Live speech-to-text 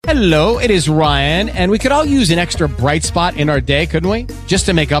Hello, it is Ryan, and we could all use an extra bright spot in our day, couldn't we? Just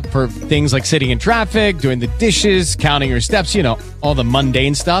to make up for things like sitting in traffic, doing the dishes, counting your steps, you know, all the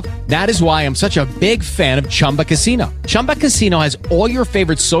mundane stuff. That is why I'm such a big fan of Chumba Casino. Chumba Casino has all your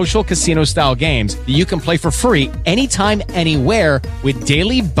favorite social casino-style games that you can play for free anytime, anywhere with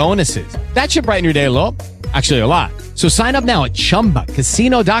daily bonuses. That should brighten your day a little. Actually, a lot. So sign up now at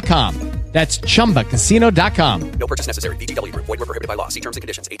ChumbaCasino.com. That's ChumbaCasino.com. No purchase necessary. VGW Group. Void where prohibited by law. See terms and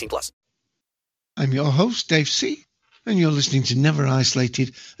conditions. 18+. I'm your host, Dave C., and you're listening to Never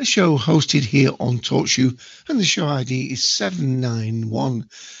Isolated, a show hosted here on TalkShoe, and the show ID is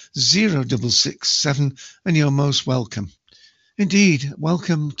 7910667, and you're most welcome. Indeed,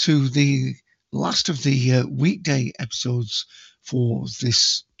 welcome to the last of the weekday episodes for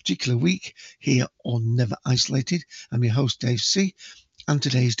this particular week here on Never Isolated. I'm your host, Dave C., and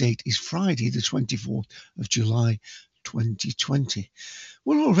today's date is Friday, the 24th of July, 2020.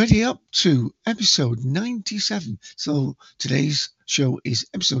 We're already up to episode 97. So today's show is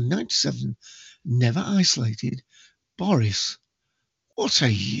episode 97, Never Isolated. Boris, what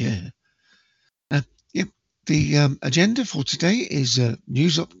a year. The agenda for today is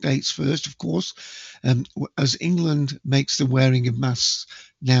news updates first, of course, as England makes the wearing of masks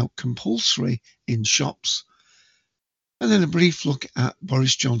now compulsory in shops. And then a brief look at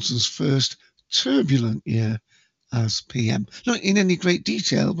Boris Johnson's first turbulent year as PM. Not in any great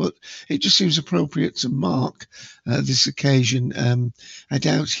detail, but it just seems appropriate to mark this occasion. I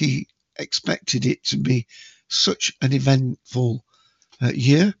doubt he expected it to be such an eventful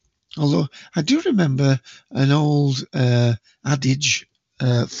year. Although I do remember an old adage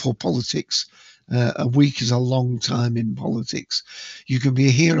for politics. A week is a long time in politics. You can be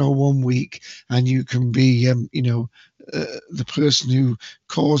a hero one week and you can be, the person who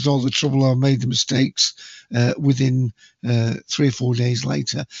caused all the trouble or made the mistakes within 3 or 4 days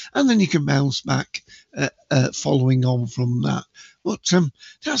later. And then you can bounce back following on from that. But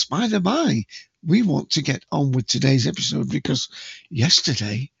that's by the by. We want to get on with today's episode because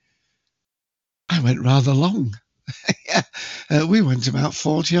yesterday I went rather long. We went about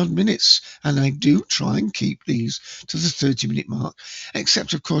 40 odd minutes, and I do try and keep these to the 30-minute mark,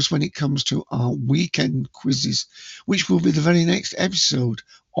 except of course when it comes to our weekend quizzes, which will be the very next episode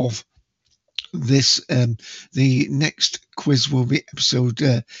of this. The next quiz will be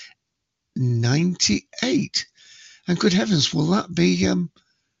episode 98, and good heavens, will that be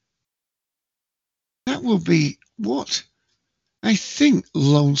that will be what I think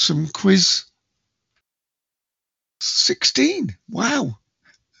Lonesome Quiz 16. Wow,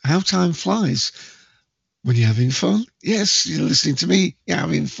 how time flies when you're having fun. Yes, you're listening to me, you're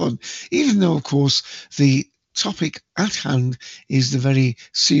having fun, even though of course the topic at hand is the very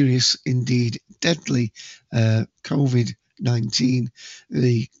serious, indeed deadly COVID-19,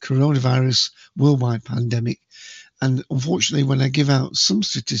 the coronavirus worldwide pandemic. And unfortunately, when I give out some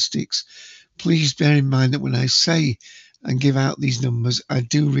statistics, please bear in mind that when I say and give out these numbers, I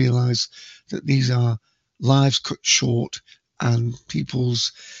do realize that these are lives cut short and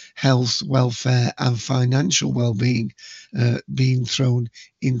people's health, welfare and financial well-being being thrown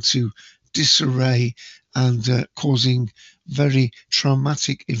into disarray and causing very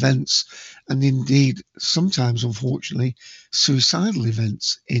traumatic events and indeed sometimes, unfortunately, suicidal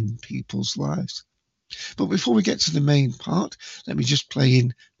events in people's lives. But before we get to the main part, let me just play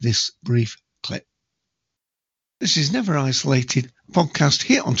in this brief clip. This is Never Isolated podcast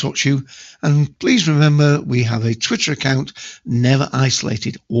here on TalkShoe, and please remember we have a Twitter account, Never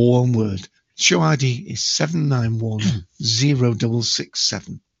Isolated, all one word. Show ID is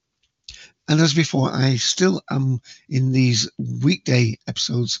 7910667. And as before, I still am in these weekday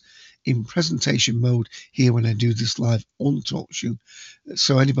episodes in presentation mode here when I do this live on TalkShoe.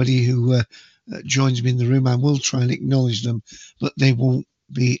 So anybody who joins me in the room, I will try and acknowledge them, but they won't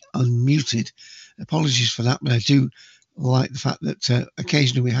be unmuted. Apologies for that, but I do like the fact that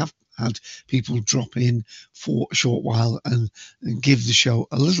occasionally we have had people drop in for a short while and give the show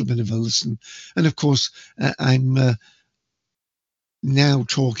a little bit of a listen. And of course, I'm now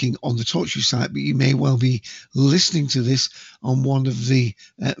talking on the TalkShoe site, but you may well be listening to this on one of the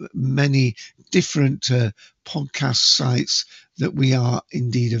many different podcast sites that we are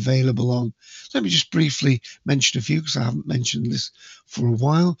indeed available on. Let me just briefly mention a few because I haven't mentioned this for a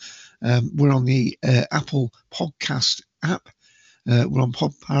while. We're on the Apple Podcast app. We're on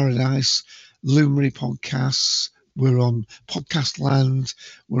Pod Paradise, Luminary Podcasts. We're on Podcast Land.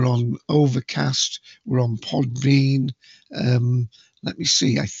 We're on Overcast. We're on Podbean. Let me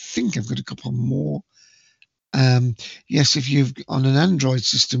see. I think I've got a couple more. Yes, if you've on an Android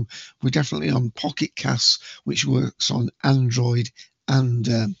system, we're definitely on Pocket Casts, which works on Android and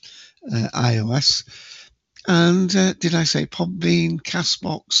iOS. And did I say Podbean,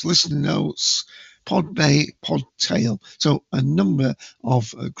 Castbox, Listen Notes, Podbay, Podtail? So a number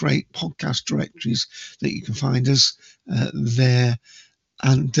of great podcast directories that you can find us there.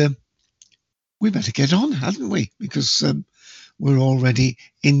 And we better get on, hadn't we? Because we're already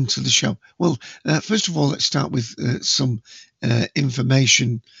into the show. Well, first of all, let's start with some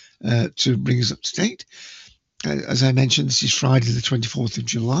information to bring us up to date. As I mentioned, this is Friday the 24th of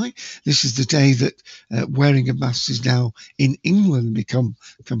July. This is the day that wearing a mask is now in England become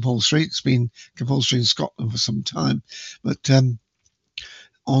compulsory. It's been compulsory in Scotland for some time. But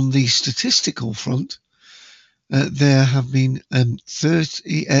on the statistical front, there have been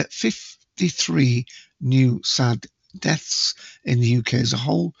 53 new sad deaths in the UK as a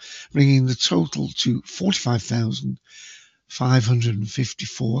whole, bringing the total to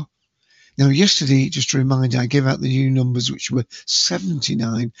 45,554. Now, yesterday, just a reminder, I gave out the new numbers, which were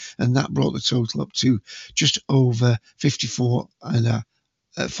 79, and that brought the total up to just over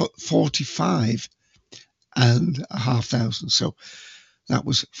 45,500. So that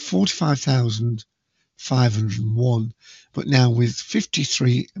was 45,501. But now with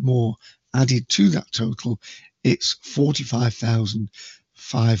 53 more added to that total, it's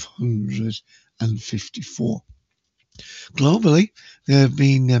 45,554. Globally, there have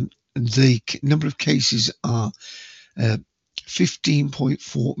been the number of cases are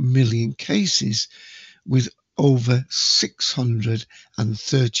 15.4 million cases with over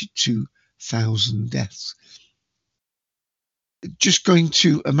 632,000 deaths. Just going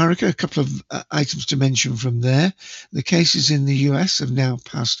to America, a couple of items to mention from there. The cases in the US have now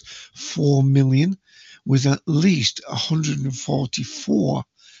passed 4 million with at least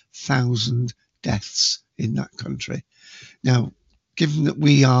 144,000 deaths in that country. Now, given that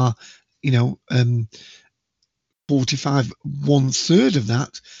we are, 45, 1/3 of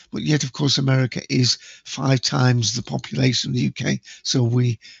that, but yet, of course, America is 5 times the population of the UK. So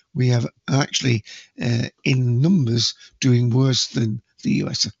we have actually, in numbers, doing worse than the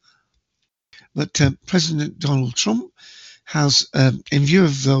US. But President Donald Trump has, in view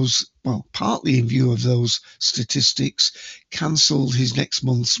of those, well, partly in view of those statistics, cancelled his next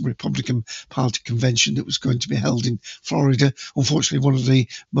month's Republican Party convention that was going to be held in Florida, unfortunately one of the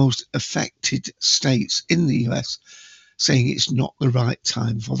most affected states in the US, saying it's not the right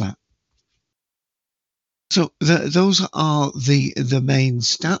time for that. So those are the main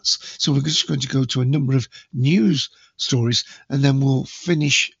stats. So we're just going to go to a number of news stories, and then we'll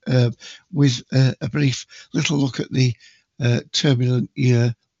finish with a brief little look at the turbulent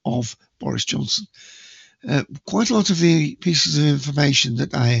year of Boris Johnson. Quite a lot of the pieces of information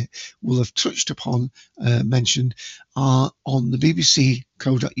that I will have touched upon, mentioned, are on the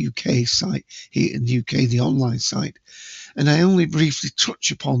bbc.co.uk site here in the UK, the online site. And I only briefly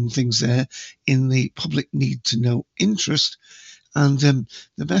touch upon things there in the public need to know interest. And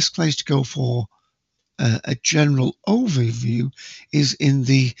the best place to go for a general overview is in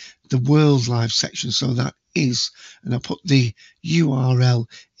the World Live section. So that is, and I'll put the URL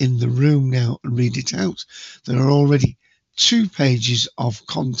in the room now and read it out. There are already 2 pages of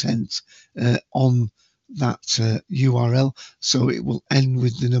content on that URL, so it will end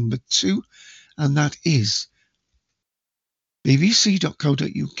with the number 2, and that is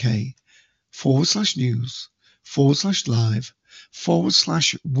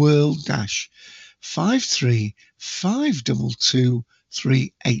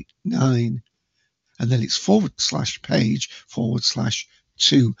And then it's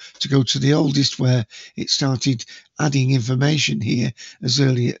 /page/2 to go to the oldest, where it started adding information here as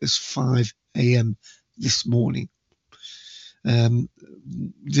early as 5 a.m. this morning.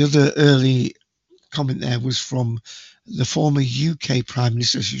 The other early comment there was from the former UK Prime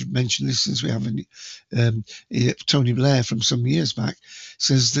Minister. I should mention this since we have Tony Blair from some years back,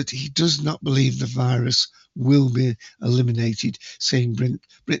 says that he does not believe the virus will be eliminated, saying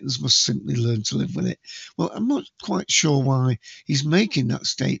Britons must simply learn to live with it. Well, I'm not quite sure why he's making that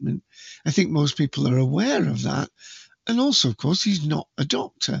statement. I think most people are aware of that. And also, of course, he's not a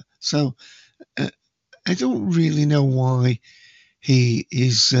doctor. So I don't really know why he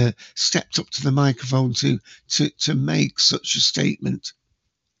is stepped up to the microphone to make such a statement.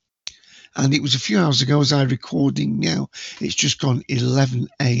 And it was a few hours ago, as I'm recording now. It's just gone 11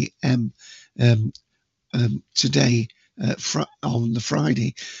 a.m. Today on the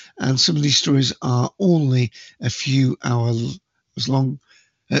Friday, and some of these stories are only a few hours long.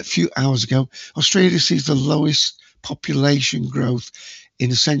 A few hours ago, Australia sees the lowest population growth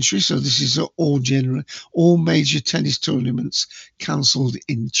in a century. So this is all major tennis tournaments cancelled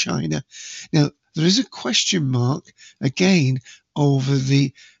in China. Now, there is a question mark again over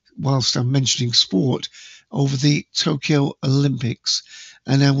whilst I'm mentioning sport, over the Tokyo Olympics.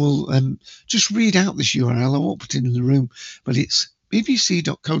 And I will just read out this URL. I won't put it in the room, but it's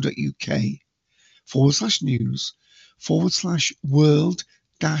bbc.co.uk/news/world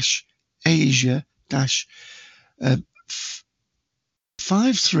Asia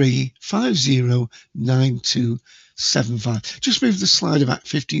 53509275. Just move the slide about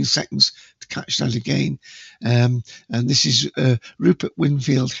 15 seconds to catch that again. And this is Rupert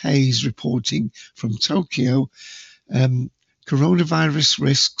Winfield Hayes reporting from Tokyo. Coronavirus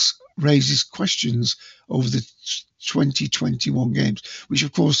risks raises questions over the 2021 games, which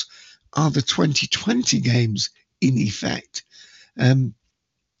of course are the 2020 games in effect.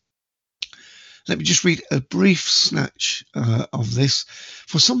 Let me just read a brief snatch of this.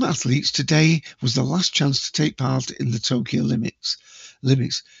 For some athletes, today was the last chance to take part in the Tokyo Olympics.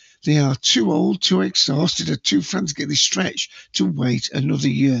 They are too old, too exhausted, or too frantically stretched to wait another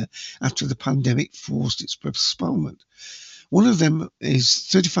year after the pandemic forced its postponement. One of them is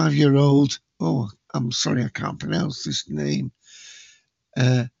 35-year-old, I'm sorry, I can't pronounce this name,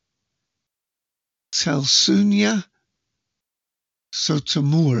 Tetsuya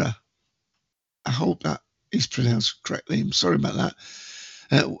Sotomura. I hope that is pronounced correctly. I'm sorry about that.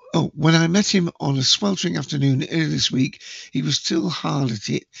 When I met him on a sweltering afternoon earlier this week, he was still hard at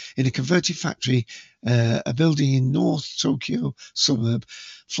it in a converted factory, a building in North Tokyo suburb,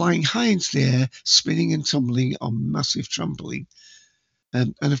 flying high into the air, spinning and tumbling on massive trampoline.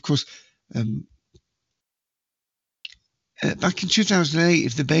 And of course, back in 2008,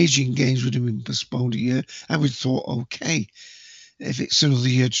 if the Beijing Games would have been postponed a year, I would have thought, okay, if it's another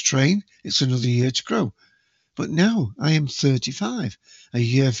year to train, it's another year to grow. But now I am 35. A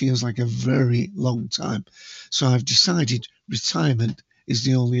year feels like a very long time. So I've decided retirement is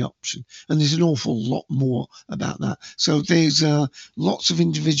the only option. And there's an awful lot more about that. So there's lots of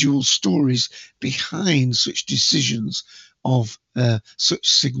individual stories behind such decisions of such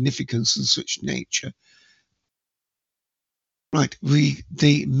significance and such nature. Right,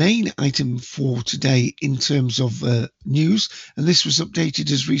 the main item for today in terms of news, and this was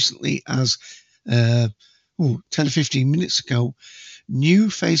updated as recently as 10 or 15 minutes ago, new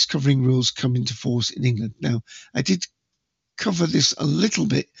face covering rules come into force in England. Now, I did cover this a little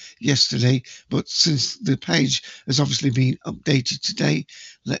bit yesterday, but since the page has obviously been updated today,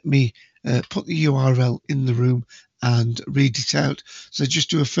 let me put the URL in the room and read it out. So just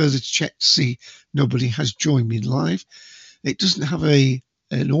do a further check to see nobody has joined me live. It doesn't have an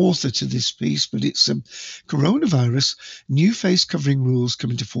author to this piece, but it's coronavirus, new face covering rules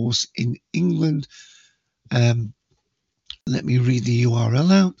come into force in England. Let me read the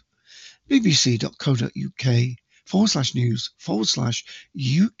URL out.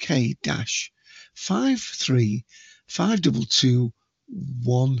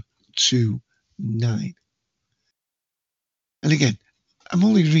 And again, I'm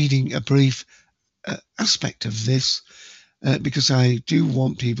only reading a brief aspect of this because I do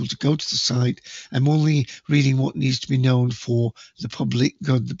want people to go to the site. I'm only reading what needs to be known for the public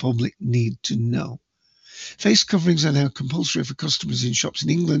good, the public need to know. Face coverings are now compulsory for customers in shops in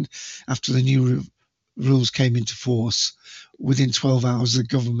England after the new rules came into force. Within 12 hours, the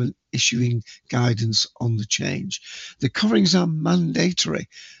government issuing guidance on the change. The coverings are mandatory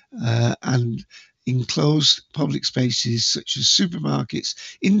and enclosed public spaces such as supermarkets,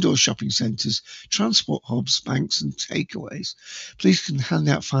 indoor shopping centres, transport hubs, banks and takeaways. Police can hand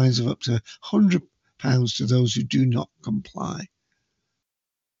out fines of up to £100 to those who do not comply.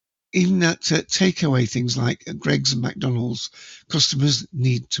 Even at takeaway things like Greggs and McDonald's, customers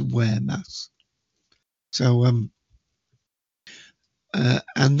need to wear masks. So, and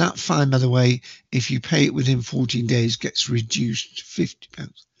that fine, by the way, if you pay it within 14 days, gets reduced to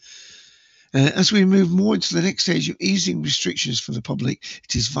 £50. As we move more into the next stage of easing restrictions for the public,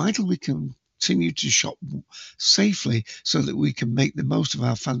 it is vital we continue to shop safely so that we can make the most of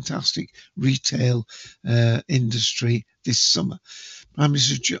our fantastic retail industry this summer. Prime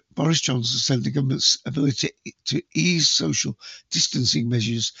Minister Boris Johnson said the government's ability to ease social distancing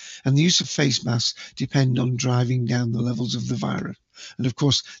measures and the use of face masks depend on driving down the levels of the virus. And of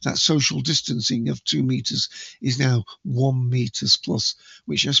course, that social distancing of 2 meters is now 1 meters plus,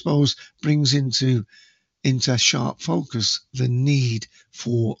 which I suppose brings into sharp focus the need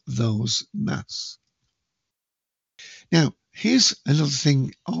for those masks. Now, here's another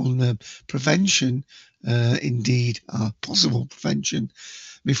thing on prevention, indeed possible prevention,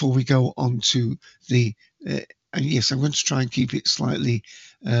 before we go on to the, and yes, I'm going to try and keep it slightly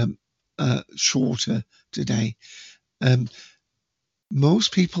shorter today.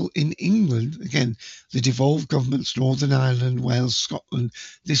 Most people in England, again, the devolved governments, Northern Ireland, Wales, Scotland,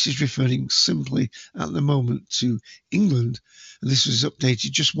 this is referring simply at the moment to England, and this was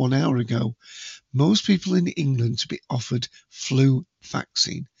updated just 1 hour ago. Most people in England to be offered flu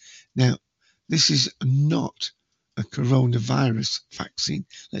vaccine. Now, this is not a coronavirus vaccine.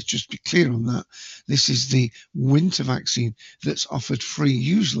 Let's just be clear on that. This is the winter vaccine that's offered free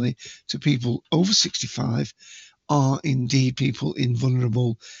usually to people over 65, are indeed people in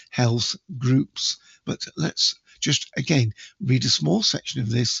vulnerable health groups. But let's just again read a small section of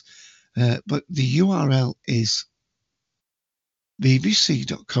this. But the URL is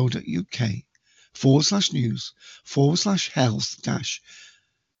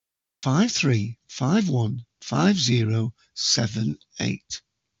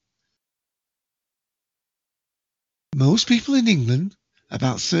Most people in England,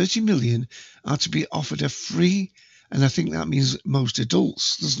 about 30 million, are to be offered a free, and I think that means most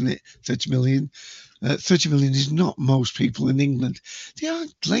adults, doesn't it? 30 million. 30 million is not most people in England. They are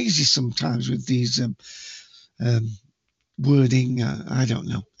lazy sometimes with these wording. I don't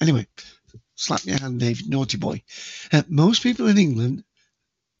know. Anyway, slap your hand, David, naughty boy. Most people in England,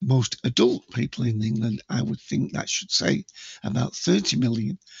 most adult people in England, I would think that should say, about 30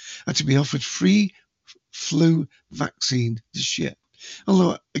 million, are to be offered free flu vaccine this year.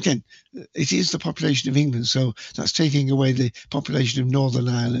 Although, again, it is the population of England, so that's taking away the population of Northern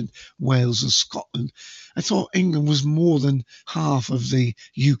Ireland, Wales and Scotland. I thought England was more than half of the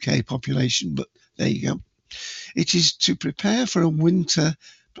UK population, but there you go. It is to prepare for a winter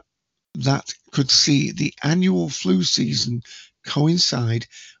that could see the annual flu season coincide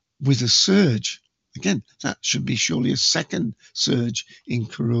with a surge. Again, that should be surely a second surge in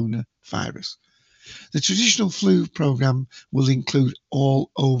coronavirus. The traditional flu program will include all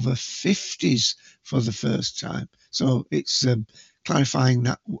over 50s for the first time. So it's clarifying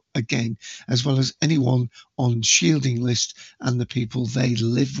that again, as well as anyone on shielding list and the people they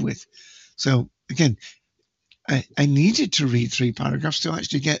live with. So again, I needed to read 3 paragraphs to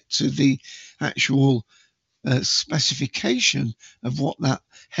actually get to the actual specification of what that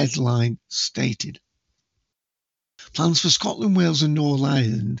headline stated. Plans for Scotland, Wales and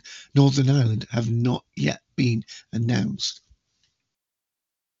Northern Ireland have not yet been announced.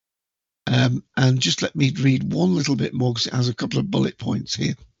 And just let me read one little bit more because it has a couple of bullet points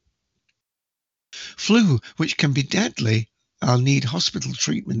here. Flu, which can be deadly and need hospital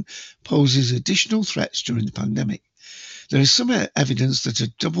treatment, poses additional threats during the pandemic. There is some evidence that a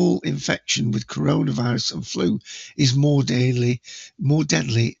double infection with coronavirus and flu is more deadly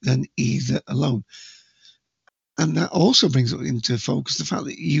than either alone. And that also brings into focus the fact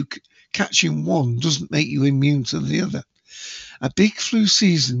that you catching one doesn't make you immune to the other. A big flu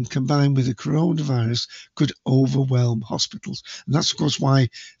season combined with the coronavirus could overwhelm hospitals. And that's, of course, why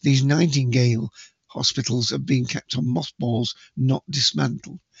these Nightingale hospitals are being kept on mothballs, not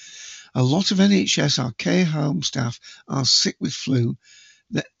dismantled. A lot of NHS or care home staff are sick with flu.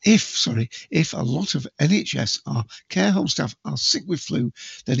 If a lot of NHS or care home staff are sick with flu,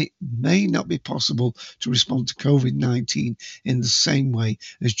 then it may not be possible to respond to COVID-19 in the same way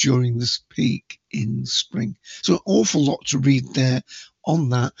as during this peak in spring. So an awful lot to read there on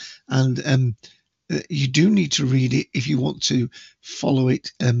that, and you do need to read it if you want to follow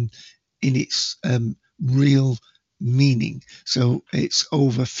it in its real meaning. So it's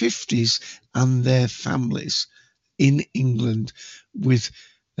over 50s and their families in England with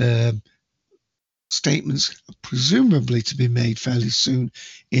statements presumably to be made fairly soon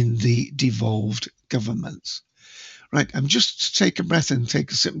in the devolved governments. Right, I'm just to take a breath and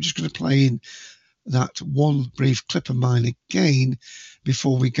take a sip. I'm just going to play in that one brief clip of mine again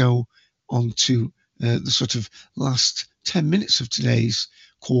before we go on to the sort of last 10 minutes of today's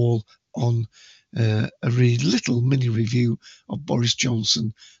call on a really little mini review of Boris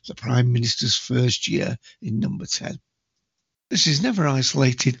Johnson, the Prime Minister's first year in number 10. This is Never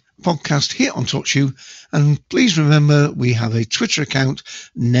Isolated podcast here on TalkShoe, and please remember we have a Twitter account,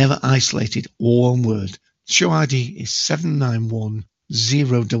 Never Isolated, all one word. Show ID is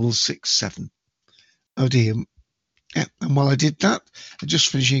 7910667. Oh dear. Yeah, and while I did that, I'm just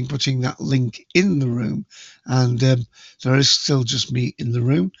finishing putting that link in the room, and there is still just me in the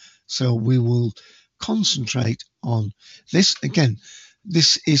room, so we will concentrate on this. Again,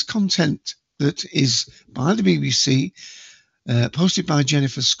 this is content that is by the BBC, posted by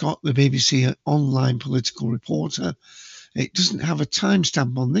Jennifer Scott, the BBC online political reporter. It doesn't have a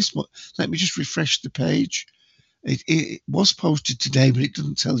timestamp on this, but let me just refresh the page. It was posted today, but it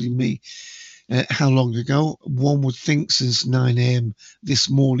doesn't tell you me how long ago. One would think since 9 a.m. this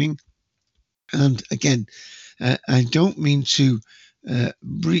morning. And again, I don't mean to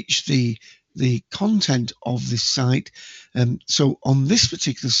breach the content of this site. So on this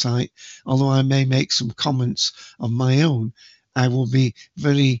particular site, although I may make some comments of my own, I will be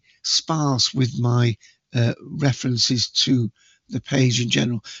very sparse with my references to the page in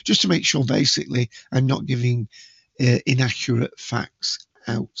general, just to make sure basically I'm not giving inaccurate facts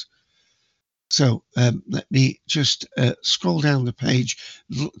out. So let me just scroll down the page.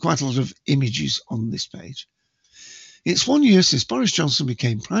 Quite a lot of images on this page. It's 1 year since Boris Johnson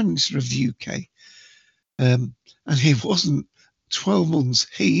became Prime Minister of the UK. And he wasn't 12 months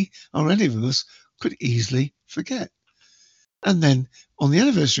he or any of us could easily forget. And then on the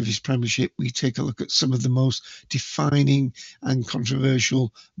anniversary of his premiership, we take a look at some of the most defining and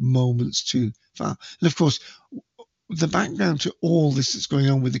controversial moments too far. And of course, the background to all this that's going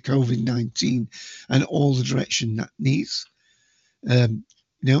on with the COVID-19 and all the direction that needs.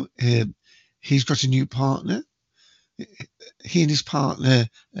 He's got a new partner. He and his partner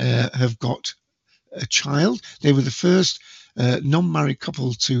have got a child. They were the first non-married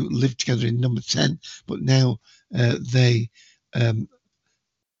couple to live together in number 10, but now they,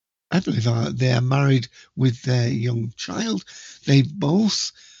 I believe, they are married with their young child. They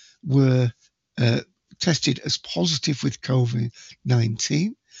both were tested as positive with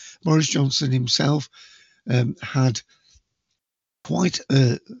COVID-19. Boris Johnson himself had quite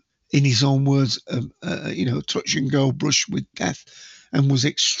in his own words, touch and go brush with death, and was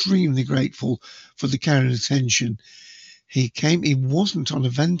extremely grateful for the care and attention. He wasn't on a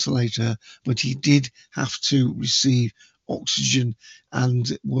ventilator, but he did have to receive oxygen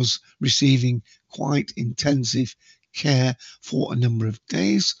and was receiving quite intensive care for a number of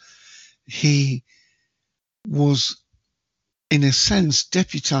days. He was, in a sense,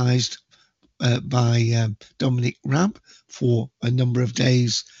 deputized by Dominic Raab for a number of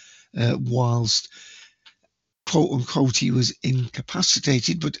days whilst, quote unquote, he was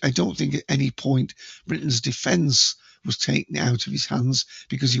incapacitated. But I don't think at any point Britain's defence was taken out of his hands,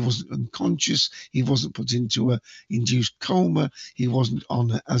 because he wasn't unconscious, he wasn't put into a induced coma, he wasn't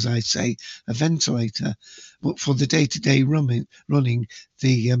on, as I say, a ventilator. But for the day-to-day running,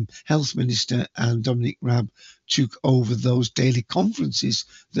 the health minister and Dominic Raab took over those daily conferences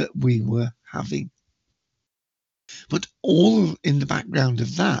that we were having. But all in the background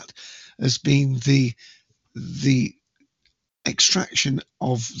of that has been the extraction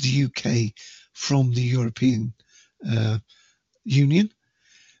of the UK from the European Union.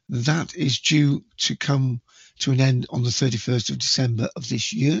 That is due to come to an end on the 31st of December of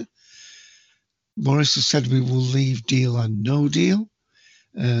this year. Boris has said we will leave deal and no deal.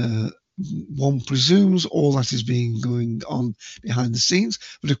 One presumes all that is going on behind the scenes,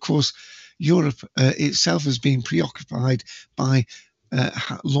 but of course Europe itself has been preoccupied by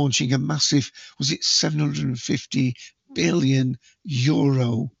launching a massive, was it 750 billion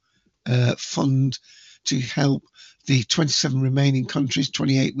euro fund to help the 27 remaining countries,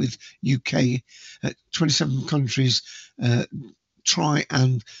 28 with UK, 27 countries try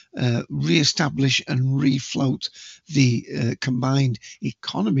and re-establish and refloat the combined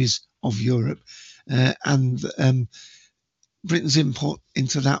economies of Europe. And Britain's input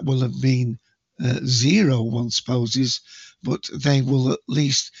into that will have been zero, one supposes, but they will at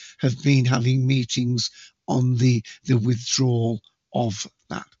least have been having meetings on the withdrawal of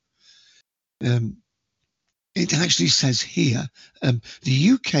that. It actually says here, the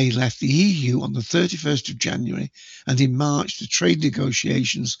UK left the EU on the 31st of January, and in March the trade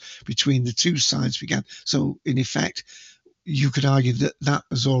negotiations between the two sides began. So in effect, you could argue that that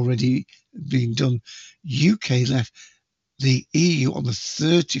has already been done. UK left the EU on the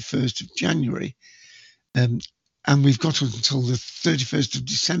 31st of January, and we've got until the 31st of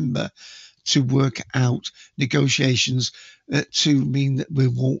December to work out negotiations to mean that we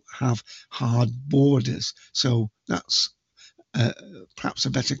won't have hard borders. So that's perhaps a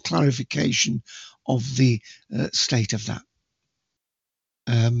better clarification of the state of that.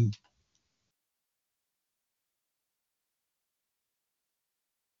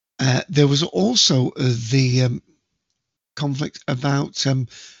 There was also the conflict about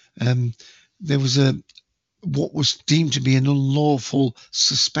there was what was deemed to be an unlawful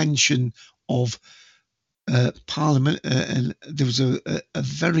suspension of Parliament, and there was a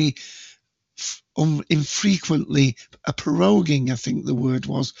very infrequently a proroguing, I think the word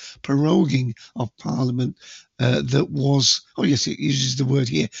was proroguing of Parliament that was, oh yes, it uses the word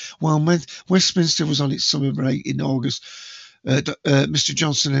here. While Westminster was on its summer break in August, Mr.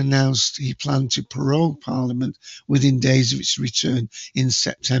 Johnson announced he planned to prorogue Parliament within days of its return in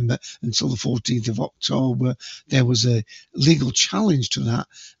September until the 14th of October. There was a legal challenge to that,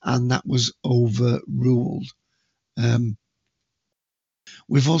 and that was overruled.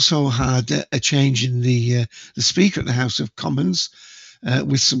 We've also had a change in the Speaker at the House of Commons,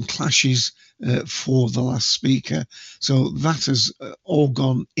 with some clashes for the last Speaker. So that has all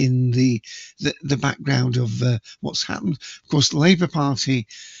gone in the background of what's happened. Of course, the Labour Party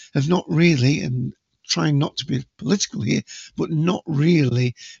have not really, and trying not to be political here, but not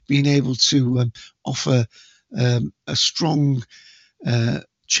really been able to offer a strong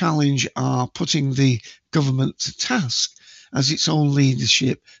challenge, are putting the government to task, as its own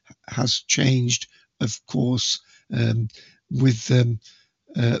leadership has changed, of course, with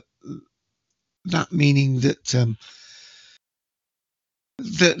that meaning that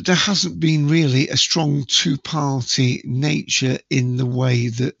there hasn't been really a strong two-party nature in the way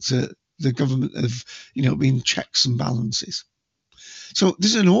that the government have, been checks and balances. So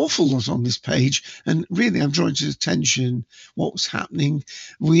there's an awful lot on this page, and really I'm drawing to attention what was happening.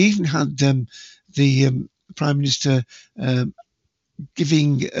 We even had the Prime Minister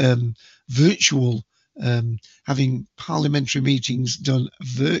giving virtual, having parliamentary meetings done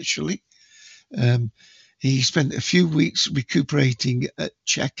virtually. He spent a few weeks recuperating at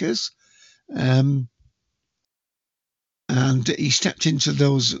Chequers, and he stepped into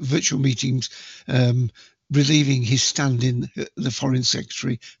those virtual meetings, relieving his stand-in, the Foreign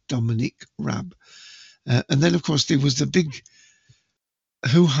Secretary, Dominic Raab. And then, of course, there was the big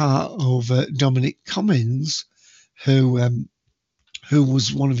hoo-ha over Dominic Cummings, who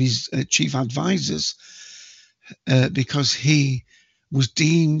was one of his chief advisors, because he was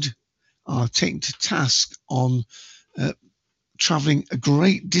deemed or taken to task on travelling a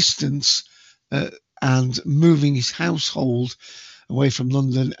great distance and moving his household away from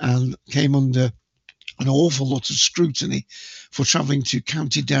London, and came under an awful lot of scrutiny for travelling to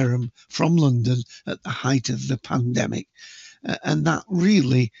County Durham from London at the height of the pandemic. And that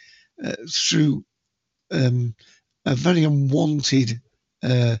really threw a very unwanted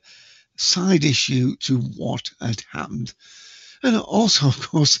side issue to what had happened. And also, of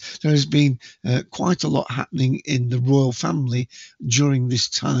course, there has been quite a lot happening in the royal family during this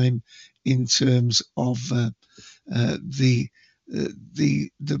time, in terms of the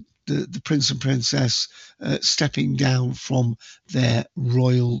prince and princess stepping down from their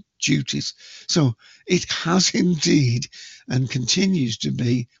royal duties. So it has indeed, and continues to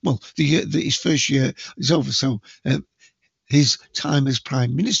be, well, his first year is over, so his time as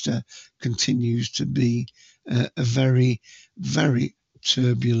Prime Minister continues to be a very, very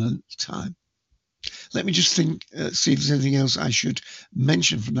turbulent time. Let me just think, see if there's anything else I should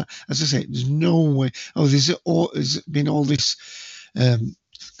mention from that. As I say, there's no way. Oh, there's been all this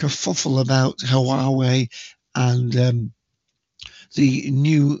kerfuffle about Huawei and the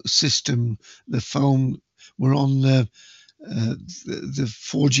new system, the phone. We're on the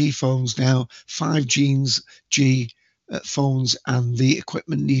 4G phones now, 5G phones, and the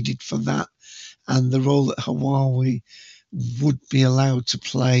equipment needed for that, and the role that Huawei would be allowed to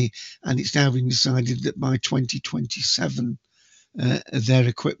play. And it's now been decided that by 2027 their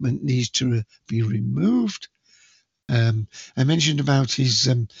equipment needs to be removed. I mentioned about his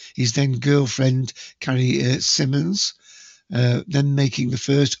then girlfriend, Carrie Simmons, then making the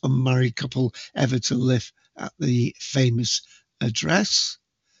first unmarried couple ever to live at the famous address.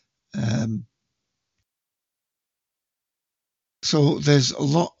 So there's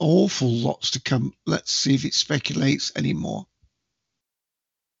awful lots to come. Let's see if it speculates anymore.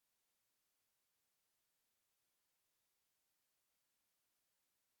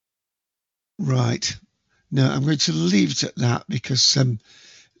 Right. No, I'm going to leave it at that, because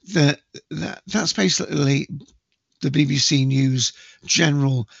that's basically the BBC News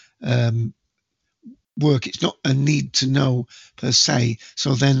general work. It's not a need to know per se.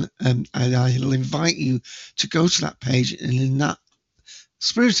 So then I'll invite you to go to that page, and in that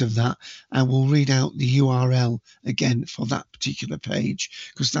spirit of that, I will read out the URL again for that particular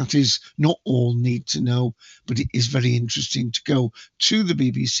page, because that is not all need to know, but it is very interesting to go to the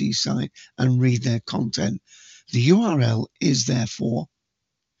BBC site and read their content. The URL is therefore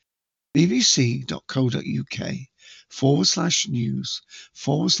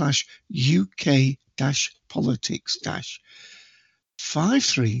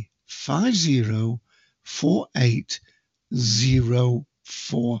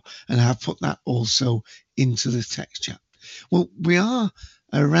and I have put that also into the text chat. Well, we are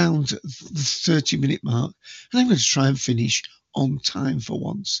around the 30-minute mark, and I'm going to try and finish on time for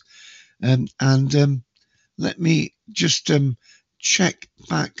once. Let me just check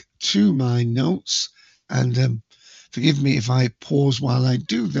back to my notes, and forgive me if I pause while I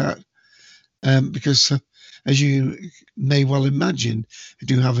do that, because as you may well imagine, I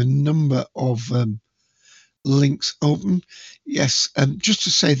do have a number of links open. Yes, just to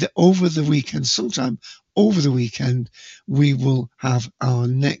say that over the weekend, sometime over the weekend, we will have our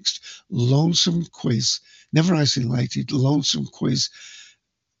next lonesome quiz, never isolated, lonesome quiz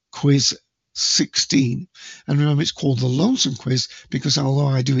 16. And remember, it's called the Lonesome Quiz because although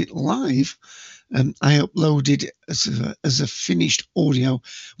I do it live, I upload it as a finished audio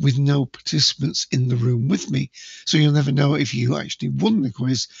with no participants in the room with me. So you'll never know if you actually won the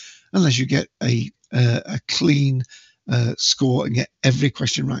quiz unless you get a clean score and get every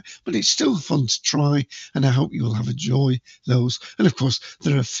question right. But it's still fun to try, and I hope you will have enjoyed those. And of course,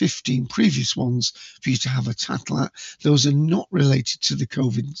 there are 15 previous ones for you to have a tattle at. Those are not related to the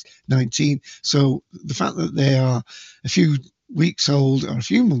COVID-19. So the fact that they are a few weeks old or a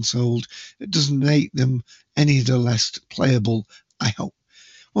few months old, it doesn't make them any the less playable, I hope.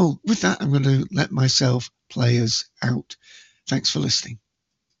 Well, with that, I'm going to let myself play us out. Thanks for listening.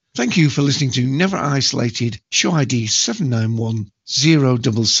 Thank you for listening to Never Isolated, show ID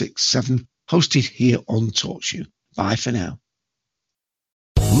 7910667, hosted here on TalkShoe. Bye for now.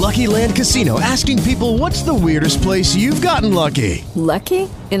 Lucky Land Casino, asking people, what's the weirdest place you've gotten lucky? Lucky?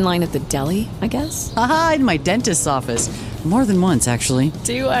 In line at the deli, I guess? Aha, in my dentist's office. More than once, actually.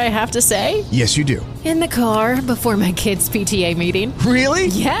 Do I have to say? Yes, you do. In the car before my kids' PTA meeting. Really?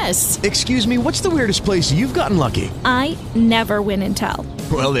 Yes. Excuse me, what's the weirdest place you've gotten lucky? I never win and tell.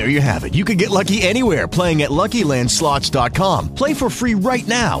 Well, there you have it. You can get lucky anywhere, playing at LuckyLandSlots.com. Play for free right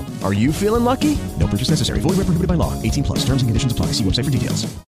now. Are you feeling lucky? No purchase necessary. Void where prohibited by law. 18+. Terms and conditions apply. See website for details.